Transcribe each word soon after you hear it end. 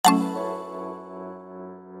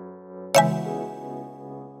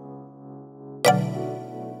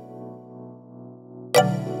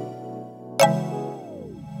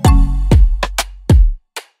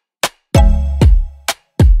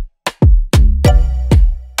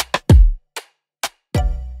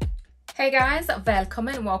Hey guys, welcome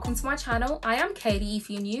and welcome to my channel. I am Katie if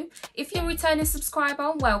you're new. If you're a returning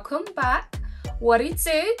subscriber, welcome back. What it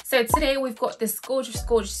do? So today we've got this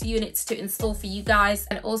gorgeous units to install for you guys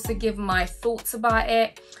and also give my thoughts about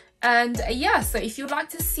it. And yeah, so if you'd like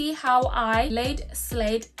to see how I laid,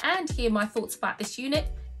 slayed and hear my thoughts about this unit,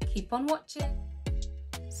 keep on watching.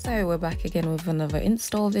 So we're back again with another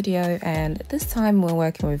install video, and this time we're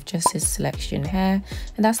working with Jessie's Selection hair,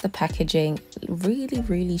 and that's the packaging.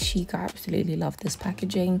 Really chic. I absolutely love this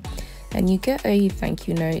packaging. And you get a thank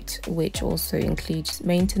you note which also includes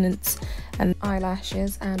maintenance and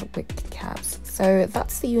eyelashes and wig caps. So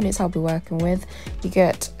that's the units I'll be working with. You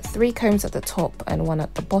get 3 combs at the top and 1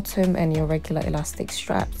 at the bottom and your regular elastic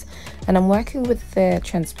straps. And I'm working with the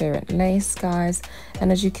transparent lace, guys,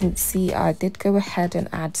 and as you can see I did go ahead and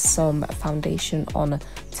add some foundation on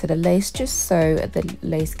to the lace just so the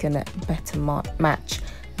lace can better match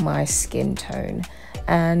my skin tone.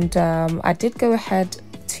 And I did go ahead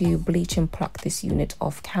to bleach and pluck this unit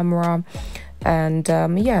off camera. And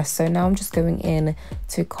yeah, so now I'm just going in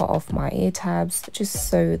to cut off my ear tabs just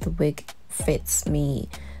so the wig fits me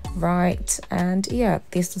right. And yeah,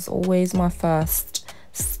 this is always my first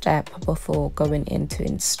step before going in to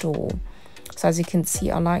install. So as you can see,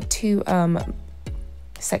 I like to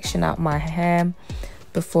section out my hair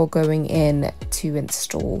before going in to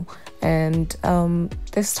install. And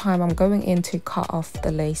this time I'm going in to cut off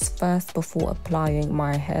the lace first before applying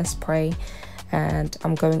my hairspray, and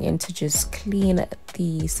I'm going in to just clean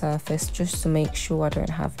the surface just to make sure I don't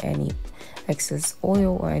have any excess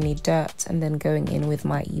oil or any dirt, and then going in with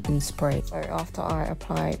my even spray. So after I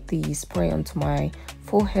apply the spray onto my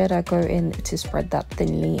forehead, I go in to spread that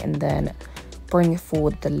thinly and then bring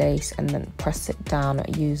forward the lace and then press it down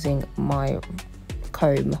using my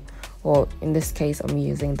comb, or in this case I'm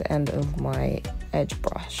using the end of my edge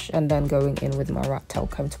brush, and then going in with my rat tail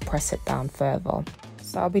comb to press it down further.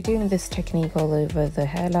 So I'll be doing this technique all over the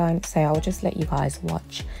hairline, so I'll just let you guys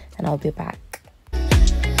watch and I'll be back.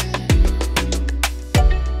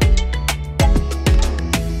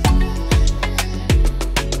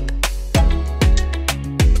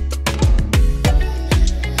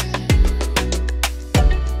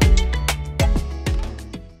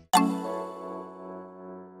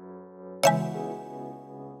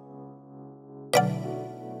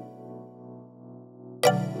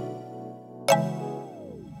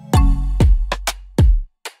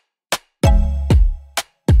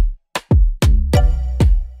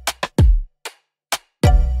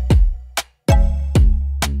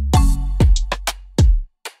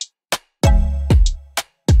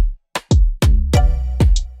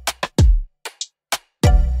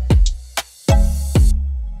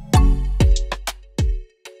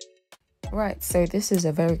 Right, so this is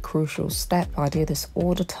a very crucial step. I do this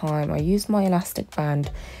all the time. I use my elastic band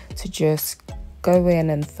to just go in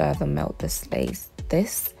and further melt this lace.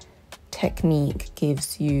 This technique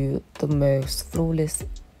gives you the most flawless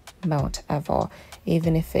melt ever,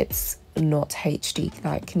 even if it's not HD.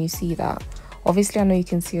 Like, can you see that? Obviously I know you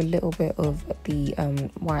can see a little bit of the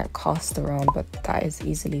white cast around, but that is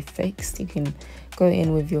easily fixed. You can go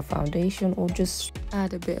in with your foundation or just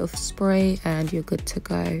add a bit of spray and you're good to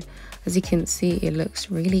go. As you can see, it looks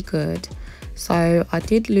really good. So I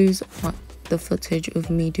did lose the footage of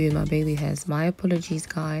me doing my baby hairs. My apologies,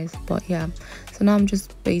 guys. But yeah, so now I'm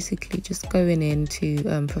just basically just going in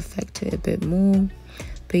to perfect it a bit more.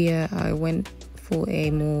 But yeah, I went for a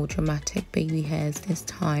more dramatic baby hairs this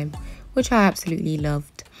time, which I absolutely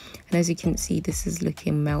loved. And as you can see, this is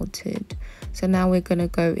looking melted. So now we're going to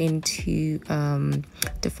go into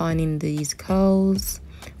defining these curls.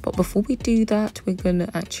 But before we do that, we're going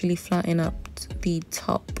to actually flatten up the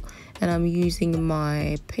top. And I'm using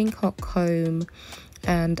my pink hot comb.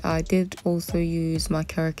 And I did also use my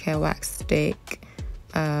Care wax stick.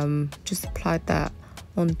 Just applied that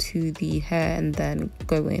onto the hair and then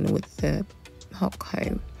go in with the hot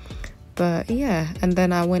comb. But yeah, and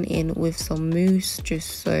then I went in with some mousse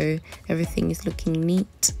just so everything is looking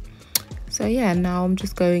neat. So yeah, now I'm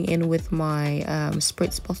just going in with my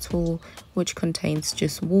spritz bottle, which contains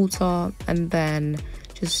just water, and then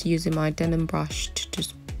just using my denim brush to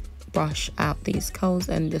just brush out these curls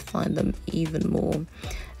and define them even more.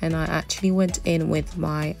 And I actually went in with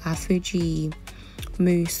my Afuji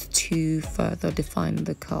mousse to further define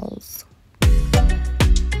the curls.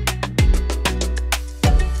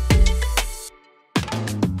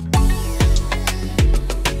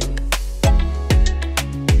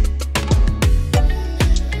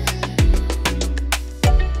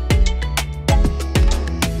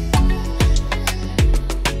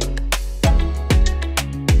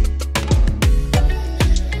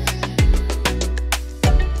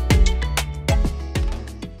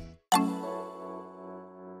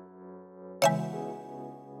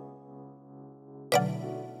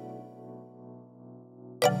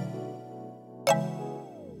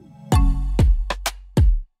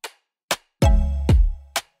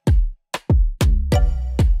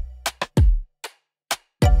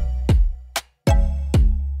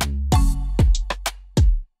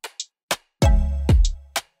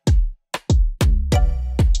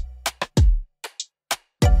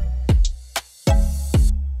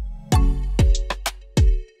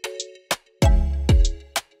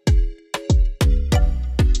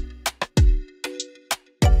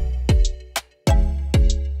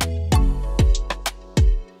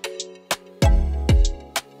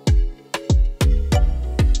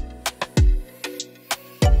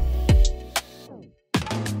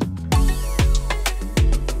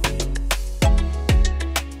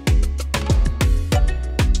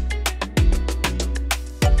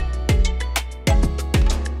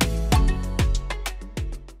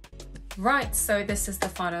 Right, so this is the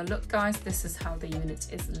final look, guys. This is how the unit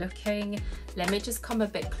is looking. Let me just come a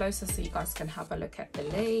bit closer so you guys can have a look at the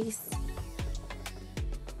lace.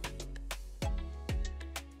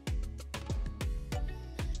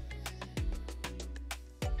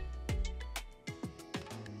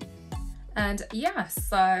 And yeah,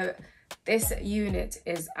 so this unit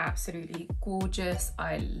is absolutely gorgeous.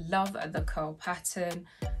 I love the curl pattern.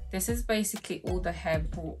 This is basically all the hair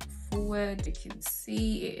brought forward. You can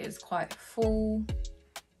see it is quite full.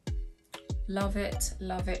 Love it,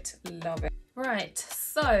 love it, love it. Right,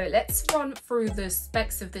 so let's run through the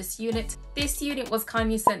specs of this unit. This unit was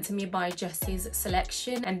kindly sent to me by Jessie's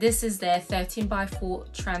Selection, and this is their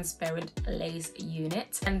 13x4 transparent lace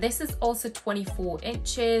unit. And this is also 24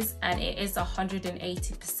 inches and it is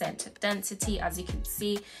 180% density. As you can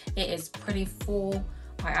see, it is pretty full.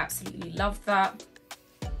 I absolutely love that.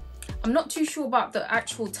 I'm not too sure about the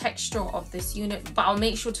actual texture of this unit, but I'll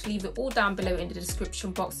make sure to leave it all down below in the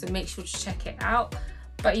description box, so make sure to check it out.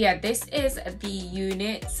 But yeah, this is the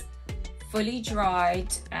unit fully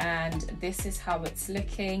dried and this is how it's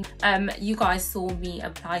looking. You guys saw me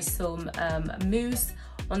apply some mousse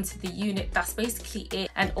onto the unit. That's basically it,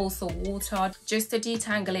 and also water just to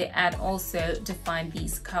detangle it and also define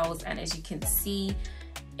these curls. And as you can see,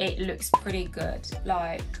 it looks pretty good.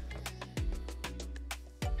 Like,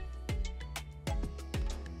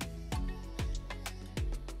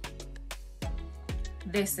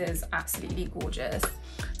 this is absolutely gorgeous.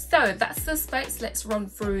 So that's the specs. Let's run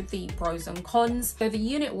through the pros and cons. So the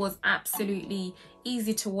unit was absolutely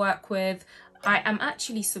easy to work with. I am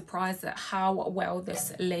actually surprised at how well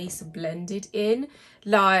this lace blended in.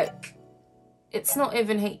 Like, it's not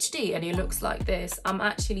even HD and it looks like this. I'm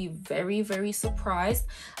actually very, very surprised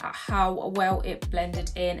at how well it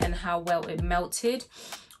blended in and how well it melted.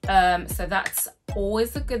 So that's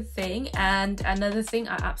always a good thing. And another thing,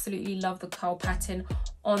 I absolutely love the curl pattern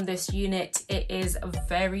on this unit. It is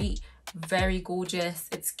very, very gorgeous.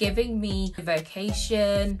 It's giving me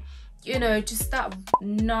vacation, you know, just that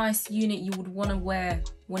nice unit you would want to wear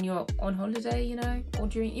when you're on holiday, you know, or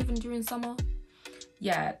even during summer.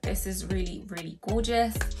 Yeah, this is really, really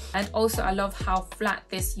gorgeous. And also I love how flat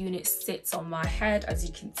this unit sits on my head. As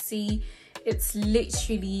you can see, it's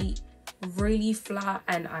literally really flat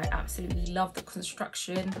and I absolutely love the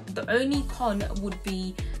construction. The only con would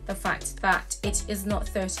be the fact that it is not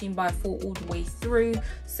 13x4 all the way through,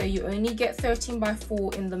 so you only get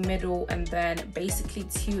 13x4 in the middle and then basically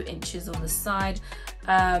 2 inches on the side,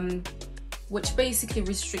 which basically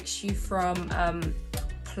restricts you from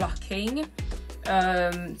plucking.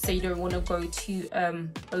 So you don't want to go too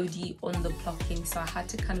OD on the plucking, so I had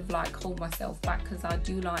to kind of like hold myself back because I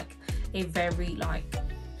do like a very like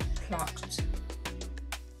plucked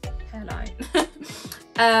hairline.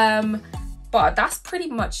 But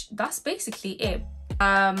that's basically it.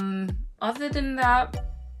 Other than that,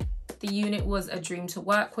 the unit was a dream to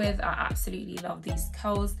work with. I absolutely love these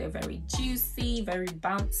curls. They're very juicy, very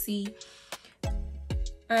bouncy,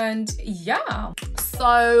 and yeah,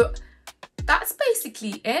 so that's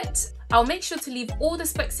basically it. I'll make sure to leave all the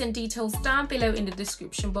specs and details down below in the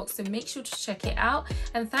description box, so make sure to check it out.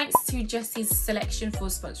 And thanks to Jessie's Selection for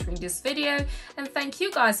sponsoring this video. And thank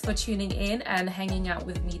you guys for tuning in and hanging out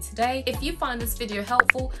with me today. If you find this video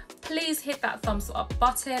helpful, please hit that thumbs up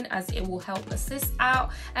button as it will help assist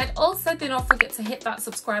out. And also do not forget to hit that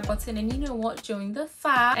subscribe button, and you know what, join the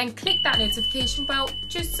fam and click that notification bell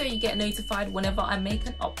just so you get notified whenever I make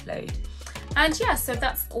an upload. And yeah, so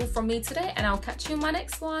that's all from me today, and I'll catch you in my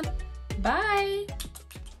next one. Bye.